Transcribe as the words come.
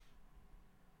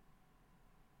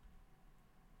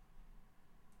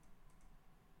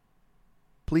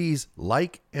Please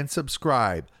like and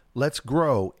subscribe. Let's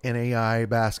grow NAIA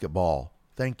basketball.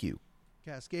 Thank you.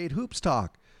 Cascade Hoops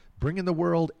Talk, bringing the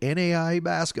world NAIA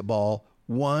basketball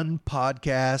one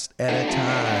podcast at a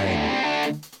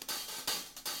time.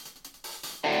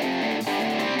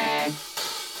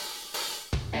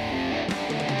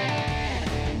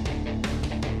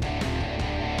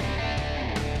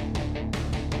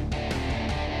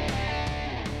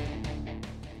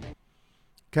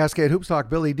 Cascade Hoops Talk,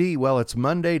 Billy D. Well, it's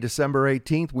Monday, December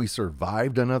 18th. We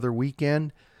survived another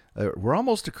weekend. We're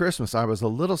almost to Christmas. I was a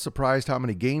little surprised how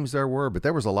many games there were, but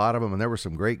there was a lot of them, and there were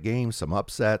some great games, some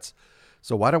upsets.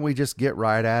 So why don't we just get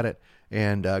right at it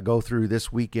and go through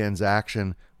this weekend's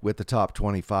action with the top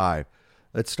 25.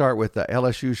 Let's start with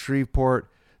LSU Shreveport.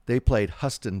 They played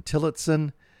Huston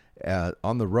Tillotson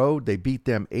on the road. They beat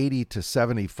them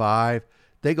 80-75.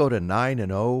 They go to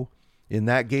 9-0. In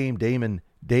that game, Damon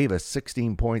Davis,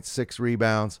 16 points, 6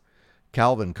 rebounds.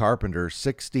 Calvin Carpenter,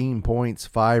 16 points,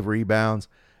 5 rebounds.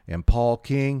 And Paul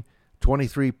King,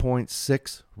 23 points,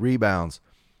 6 rebounds.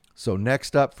 So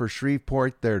next up for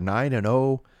Shreveport, they're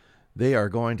 9-0. They are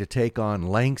going to take on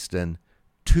Langston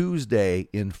Tuesday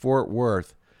in Fort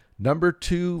Worth. Number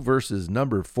 2 versus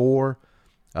number 4.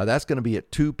 That's going to be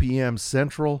at 2 p.m.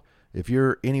 Central. If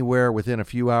you're anywhere within a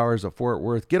few hours of Fort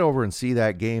Worth, get over and see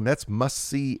that game. That's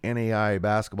must-see NAIA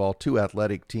basketball, 2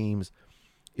 athletic teams.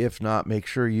 If not, make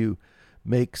sure you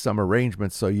make some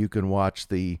arrangements so you can watch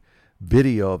the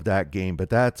video of that game. But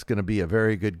that's going to be a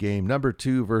very good game. Number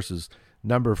 2 versus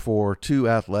number 4, 2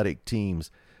 athletic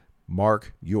teams.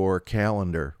 Mark your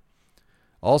calendar.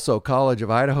 Also, College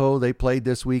of Idaho, they played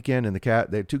this weekend. They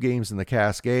had 2 games in the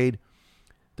Cascade.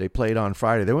 They played on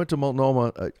Friday. They went to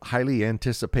Multnomah, a highly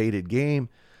anticipated game.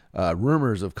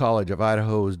 Rumors of College of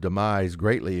Idaho's demise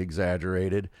greatly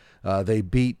exaggerated. They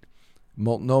beat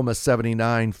Multnomah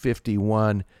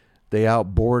 79-51. They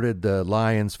outboarded the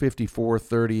Lions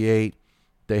 54-38.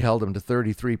 They held them to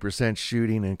 33%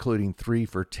 shooting, including 3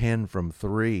 for 10 from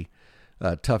 3.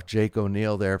 Tough Jake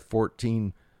O'Neal there,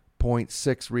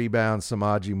 14.6 rebounds.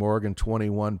 Samaji Morgan,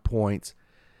 21 points.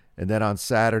 And then on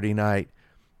Saturday night,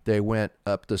 they went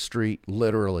up the street,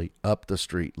 literally,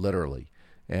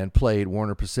 and played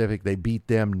Warner Pacific. They beat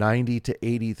them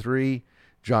 90-83.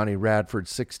 Johnny Radford,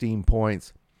 16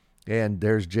 points. And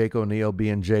there's Jake O'Neal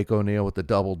being Jake O'Neal with the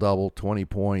double-double, 20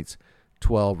 points,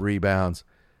 12 rebounds.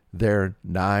 They're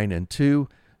 9-2.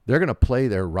 They're going to play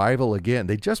their rival again.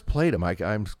 They just played them.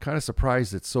 I'm kind of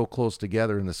surprised it's so close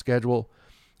together in the schedule.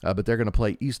 But they're going to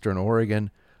play Eastern Oregon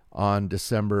on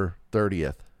December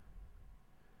 30th.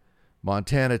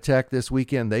 Montana Tech this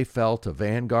weekend, they fell to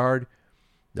Vanguard.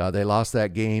 They lost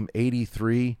that game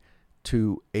 83-80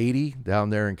 down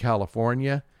there in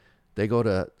California. They go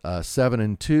to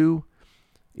 7-2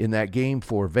 in that game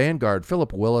for Vanguard.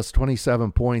 Philip Willis,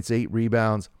 27 points, 8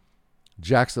 rebounds.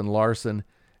 Jackson Larson,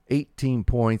 18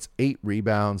 points, 8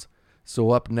 rebounds.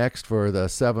 So up next for the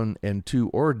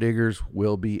 7-2 Ore Diggers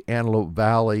will be Antelope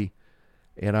Valley,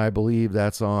 and I believe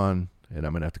that's on, and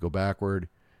I'm going to have to go backward.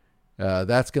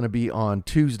 That's going to be on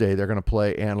Tuesday. They're going to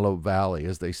play Antelope Valley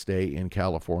as they stay in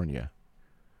California.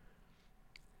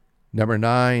 Number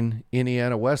 9,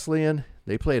 Indiana Wesleyan.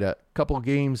 They played a couple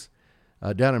games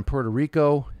down in Puerto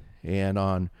Rico, and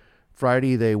on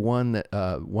Friday they won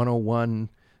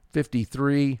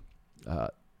 101-53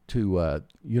 to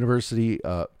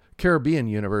Caribbean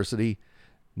University.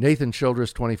 Nathan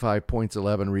Childress, 25 points,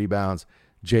 11 rebounds.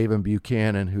 Javen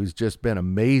Buchanan, who's just been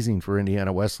amazing for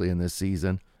Indiana Wesleyan this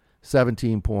season,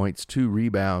 17 points, 2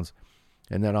 rebounds.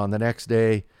 And then on the next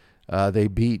day, they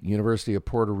beat University of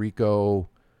Puerto Rico,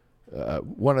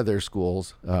 one of their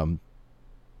schools,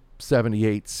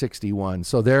 78-61.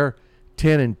 So they're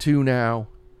 10-2 now,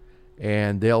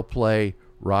 and they'll play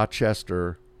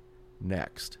Rochester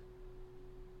next.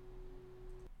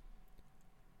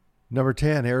 Number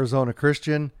 10, Arizona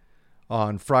Christian.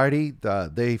 On Friday,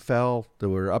 they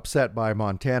were upset by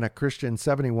Montana Christian,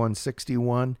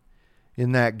 71-61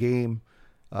 in that game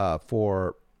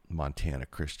for Montana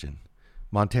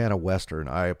Western.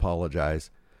 I apologize.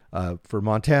 For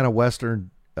Montana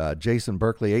Western, Jason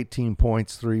Berkeley, 18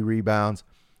 points, 3 rebounds,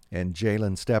 and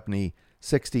Jalen Stepney,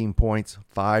 16 points,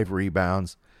 5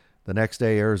 rebounds. The next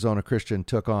day, Arizona Christian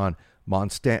took on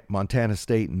Montana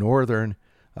State Northern.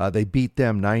 They beat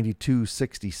them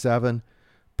 92-67.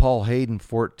 Paul Hayden,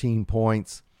 14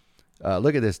 points.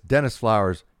 Look at this. Dennis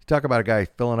Flowers. You talk about a guy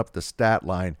filling up the stat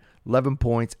line. 11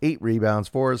 points, 8 rebounds,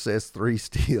 4 assists, 3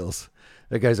 steals.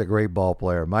 That guy's a great ball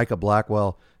player. Micah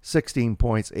Blackwell, 16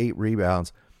 points, 8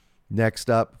 rebounds. Next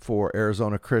up for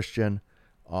Arizona Christian,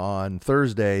 on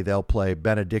Thursday, they'll play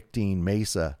Benedictine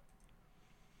Mesa.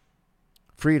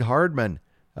 Freed Hardman,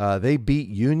 They beat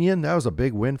Union. That was a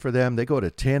big win for them. They go to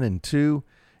 10-2.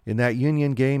 In that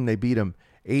Union game, they beat them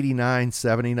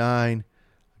 89-79.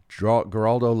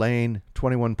 Geraldo Lane,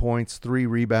 21 points, 3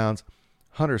 rebounds.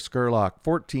 Hunter Skurlock,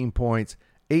 14 points,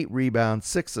 8 rebounds,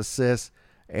 6 assists.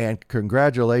 And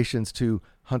congratulations to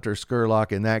Hunter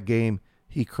Skurlock in that game.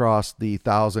 He crossed the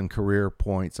 1,000 career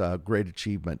points. Great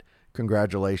achievement.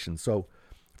 Congratulations. So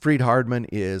Freed Hardman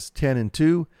is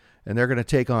 10-2, and they're going to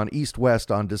take on East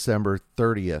West on December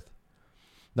 30th.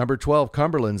 Number 12,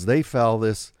 Cumberlands, they fell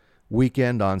this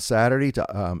weekend on Saturday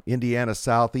to Indiana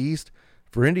Southeast.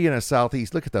 For Indiana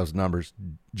Southeast, look at those numbers.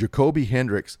 Jacoby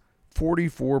Hendricks,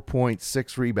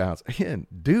 44.6 rebounds. Again,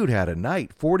 dude had a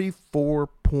night, 44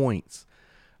 points.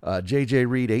 J.J.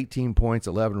 Reed, 18 points,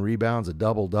 11 rebounds, a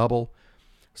double-double.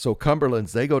 So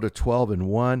Cumberlands, they go to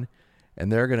 12-1,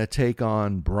 and they're going to take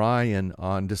on Bryan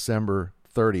on December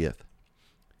 30th.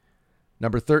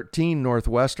 Number 13,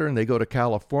 Northwestern, they go to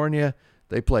California.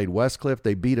 They played Westcliff.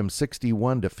 They beat them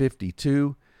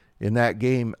 61-52. In that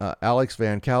game, Alex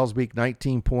Van Kalsbeek,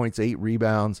 19 points, 8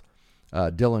 rebounds.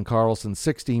 Dylan Carlson,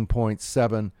 16 points,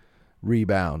 7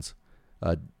 rebounds.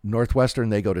 Northwestern,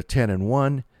 they go to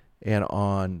 10-1. And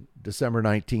on December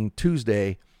 19th,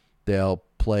 Tuesday, they'll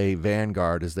play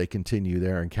Vanguard as they continue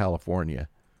there in California.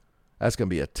 That's going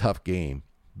to be a tough game,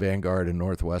 Vanguard and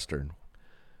Northwestern.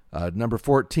 Number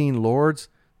 14, Lords,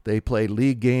 they played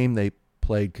league game. They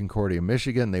played Concordia,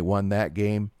 Michigan. They won that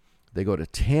game. They go to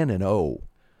 10-0.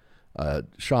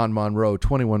 Sean Monroe,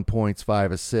 21 points,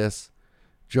 5 assists.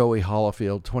 Joey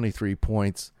Hollifield, 23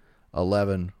 points,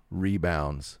 11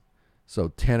 rebounds. So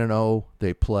 10-0,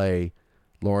 they play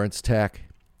Lawrence Tech,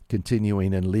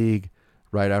 continuing in league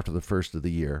right after the first of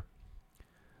the year.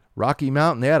 Rocky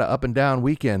Mountain, they had an up-and-down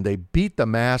weekend. They beat the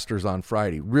Masters on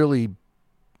Friday. Really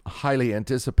highly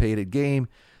anticipated game.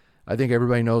 I think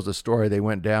everybody knows the story. They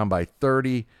went down by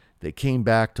 30. They came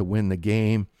back to win the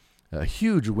game. A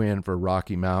huge win for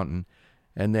Rocky Mountain.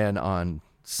 And then on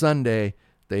Sunday,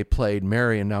 they played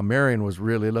Marion. Now, Marion was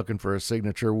really looking for a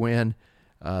signature win.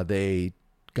 They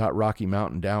got Rocky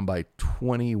Mountain down by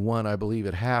 21, I believe,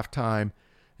 at halftime.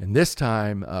 And this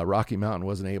time, Rocky Mountain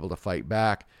wasn't able to fight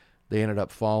back. They ended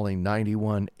up falling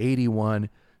 91-81.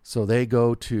 So they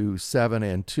go to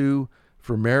 7-2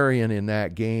 for Marion in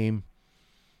that game.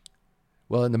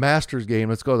 Well, in the Masters game,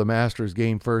 let's go to the Masters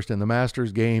game first. In the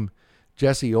Masters game,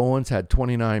 Jesse Owens had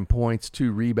 29 points,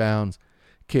 2 rebounds.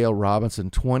 Cale Robinson,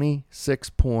 26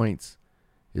 points.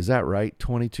 Is that right?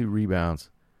 22 rebounds.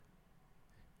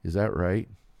 Is that right?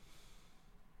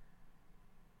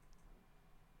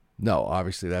 No,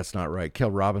 obviously that's not right.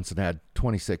 Cale Robinson had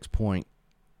 26 points,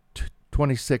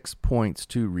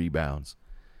 2 rebounds.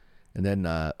 And then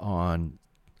on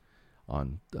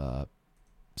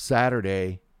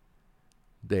Saturday,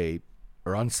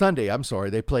 on Sunday, I'm sorry,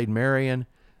 they played Marion.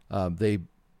 They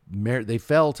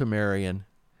fell to Marion,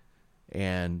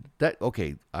 and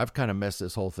I've kind of messed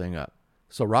this whole thing up.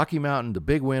 So Rocky Mountain, the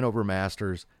big win over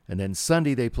Masters, and then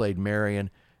Sunday they played Marion,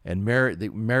 and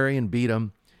Marion beat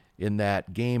them in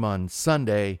that game on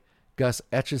Sunday. Gus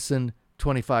Etchison,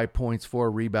 25 points, 4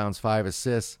 rebounds, 5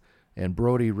 assists, and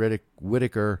Brody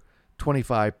Whitaker,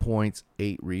 25 points,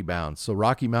 8 rebounds. So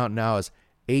Rocky Mountain now is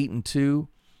 8-2.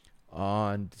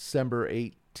 On December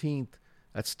 18th,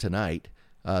 that's tonight,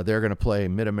 they're going to play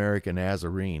Mid-America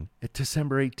Nazarene.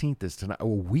 December 18th is tonight, a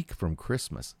week from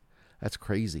Christmas. That's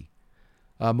crazy.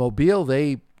 Mobile,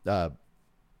 they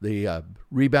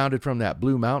rebounded from that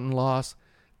Blue Mountain loss.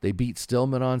 They beat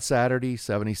Stillman on Saturday,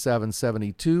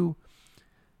 77-72.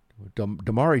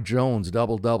 Damari Jones,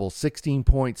 double-double, 16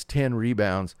 points, 10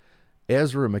 rebounds.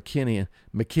 Ezra McKenna,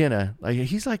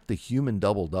 he's like the human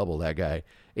double-double, that guy.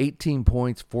 18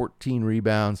 points, 14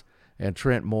 rebounds. And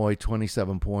Trent Moy,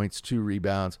 27 points, 2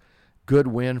 rebounds. Good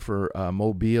win for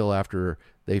Mobile after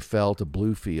they fell to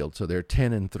Bluefield. So they're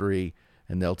 10-3,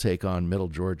 and they'll take on Middle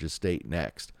Georgia State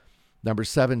next. Number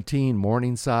 17,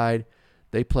 Morningside.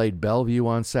 They played Bellevue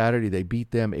on Saturday. They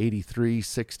beat them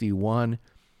 83-61.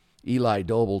 Eli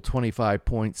Doble, 25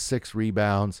 points, 6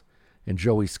 rebounds. And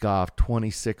Joey Scoff,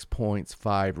 26 points,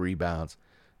 5 rebounds.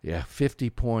 Yeah,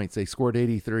 50 points. They scored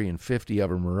 83, and 50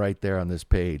 of them are right there on this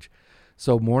page.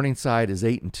 So Morningside is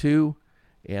 8-2,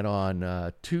 and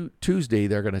on Tuesday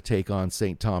they're going to take on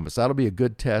St. Thomas. That'll be a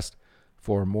good test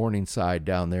for Morningside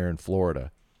down there in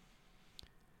Florida.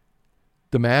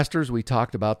 The Masters, we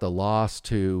talked about the loss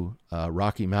to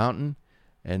Rocky Mountain,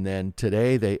 and then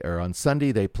today on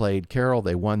Sunday they played Carroll.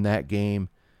 They won that game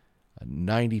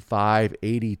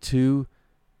 95-82.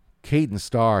 Caden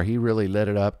Starr, he really lit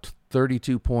it up.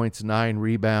 32 points, 9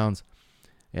 rebounds.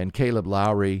 And Caleb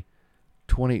Lowry,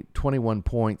 21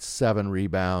 points, 7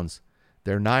 rebounds.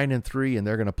 They're 9-3, and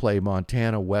they're going to play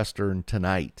Montana Western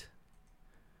tonight.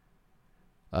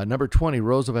 Number 20,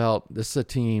 Roosevelt. This is a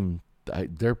team,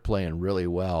 they're playing really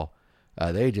well.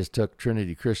 They just took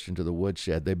Trinity Christian to the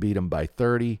woodshed. They beat them by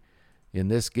 30 in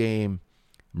this game.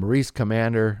 Maurice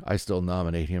Commander, I still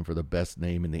nominate him for the best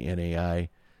name in the NAIA.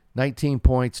 19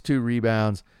 points, 2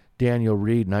 rebounds. Daniel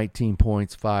Reed, 19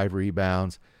 points, 5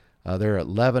 rebounds. They're at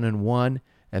 11-1,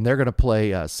 and they're going to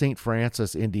play St.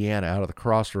 Francis, Indiana, out of the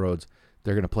Crossroads.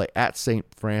 They're going to play at St.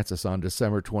 Francis on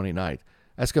December 29th.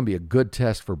 That's going to be a good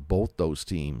test for both those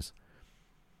teams.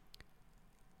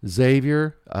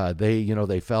 Xavier,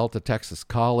 they fell to Texas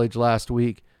College last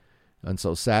week, and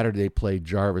so Saturday they played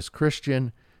Jarvis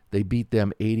Christian. They beat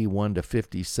them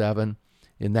 81-57.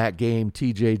 In that game,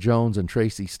 T.J. Jones and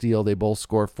Tracy Steele, they both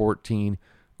scored 14.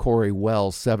 Corey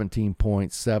Wells, 17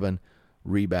 points, 7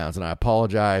 rebounds. And I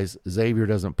apologize, Xavier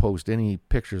doesn't post any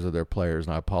pictures of their players,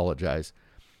 and I apologize.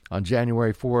 On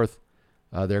January 4th,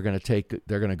 they're going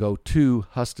to go to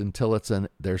Huston Tillotson.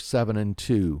 They're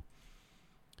 7-2.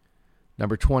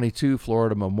 Number 22,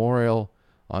 Florida Memorial.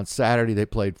 On Saturday, they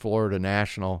played Florida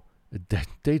National.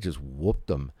 They just whooped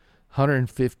them,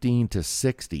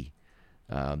 115-60.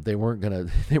 They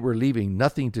were leaving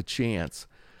nothing to chance.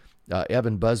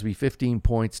 Evan Busby, 15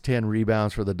 points, 10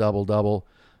 rebounds for the double-double.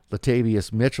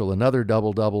 Latavius Mitchell, another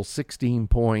double-double, 16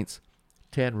 points,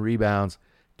 10 rebounds.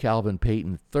 Calvin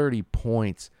Payton, 30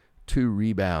 points, 2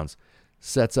 rebounds.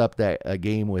 Sets up a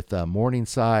game with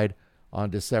Morningside on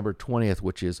December 20th,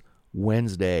 which is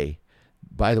Wednesday.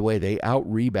 By the way, they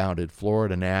out-rebounded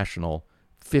Florida National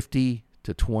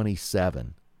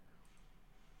 50-27.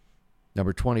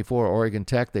 Number 24, Oregon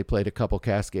Tech. They played a couple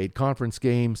Cascade Conference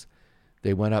games.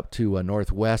 They went up to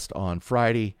Northwest on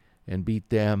Friday and beat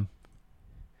them.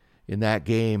 In that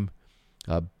game,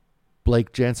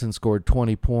 Blake Jensen scored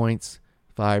 20 points,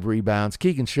 5 rebounds.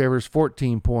 Keegan Shivers,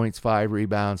 14 points, 5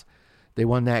 rebounds. They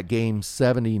won that game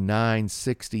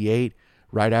 79-68.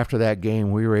 Right after that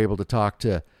game, we were able to talk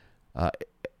to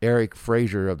Eric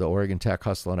Frazier of the Oregon Tech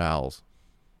Hustlin' Owls.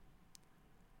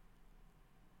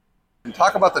 And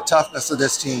talk about the toughness of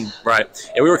this team. Right.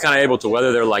 And we were kind of able to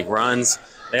weather their runs.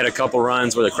 They had a couple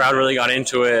runs where the crowd really got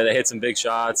into it. They hit some big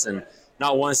shots, and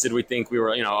not once did we think we were,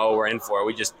 we're in for it.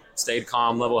 We just stayed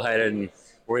calm, level-headed, and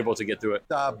were able to get through it.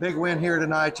 Big win here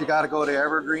tonight. You got to go to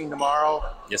Evergreen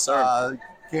tomorrow. Yes, sir.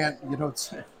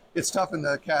 It's tough in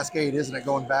the Cascade, isn't it,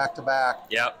 going back-to-back?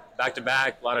 Yep,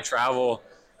 back-to-back, a lot of travel.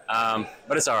 But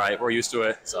it's all right. We're used to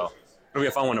it. So it'll be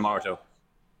a fun one tomorrow, too.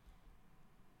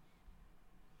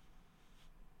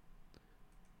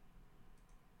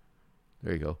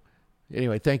 There you go.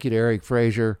 Anyway, thank you to Eric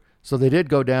Frazier. So they did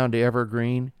go down to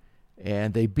Evergreen,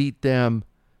 and they beat them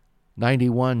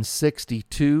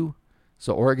 91-62.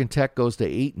 So Oregon Tech goes to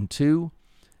 8-2.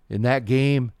 In that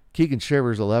game, Keegan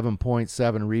Shivers, 11 points,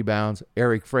 7 rebounds.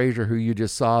 Eric Frazier, who you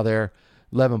just saw there,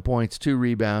 11 points, 2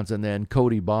 rebounds. And then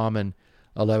Cody Bauman,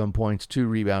 11 points, 2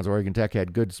 rebounds. Oregon Tech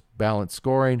had good balanced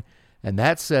scoring. And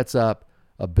that sets up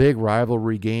a big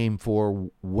rivalry game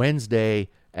for Wednesday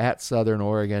at Southern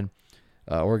Oregon.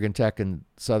 Oregon Tech and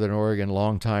Southern Oregon,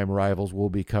 longtime rivals, will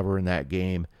be covering that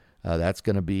game. That's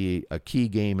going to be a key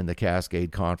game in the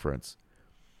Cascade Conference.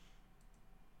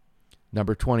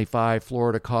 Number 25,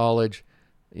 Florida College.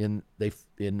 In the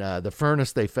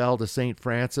Furnace, they fell to St.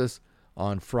 Francis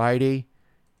on Friday.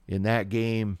 In that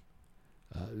game,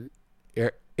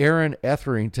 Aaron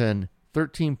Etherington,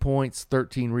 13 points,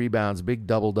 13 rebounds, big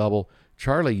double-double.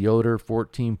 Charlie Yoder,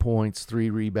 14 points, 3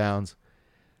 rebounds.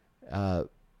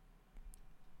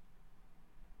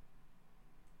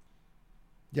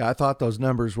 Yeah, I thought those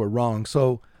numbers were wrong,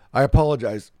 so I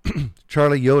apologize.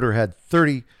 Charlie Yoder had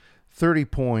 30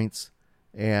 points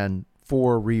and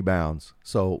 4 rebounds,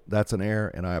 so that's an error,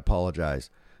 and I apologize.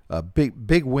 A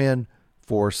big win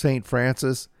for St.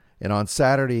 Francis, and on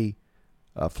Saturday,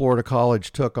 Florida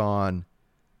College took on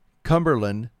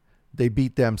Cumberland. They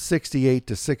beat them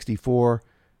 68-64.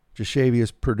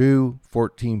 Jashavius Purdue,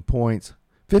 15 points,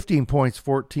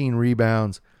 14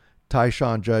 rebounds.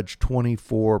 Tyshawn Judge,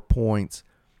 24 points.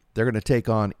 They're going to take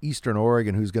on Eastern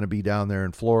Oregon, who's going to be down there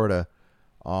in Florida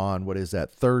on,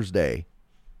 Thursday.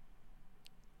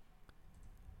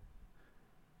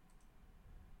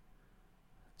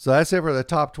 So that's it for the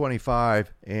top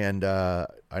 25. And I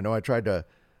know I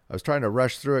was trying to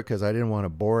rush through it because I didn't want to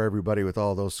bore everybody with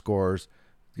all those scores.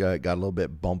 Got a little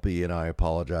bit bumpy, and I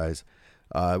apologize.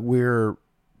 We've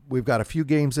got a few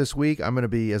games this week. I'm going to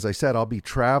be, as I said, I'll be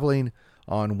traveling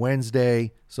on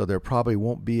Wednesday, so there probably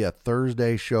won't be a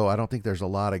Thursday show. I don't think there's a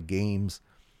lot of games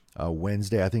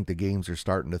Wednesday. I think the games are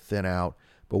starting to thin out,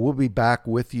 but we'll be back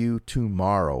with you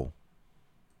tomorrow.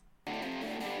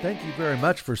 Thank you very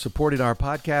much for supporting our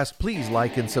podcast. Please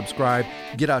like and subscribe.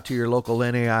 Get out to your local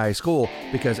NAIA school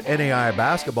because NAIA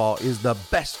basketball is the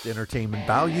best entertainment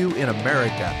value in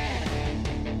America.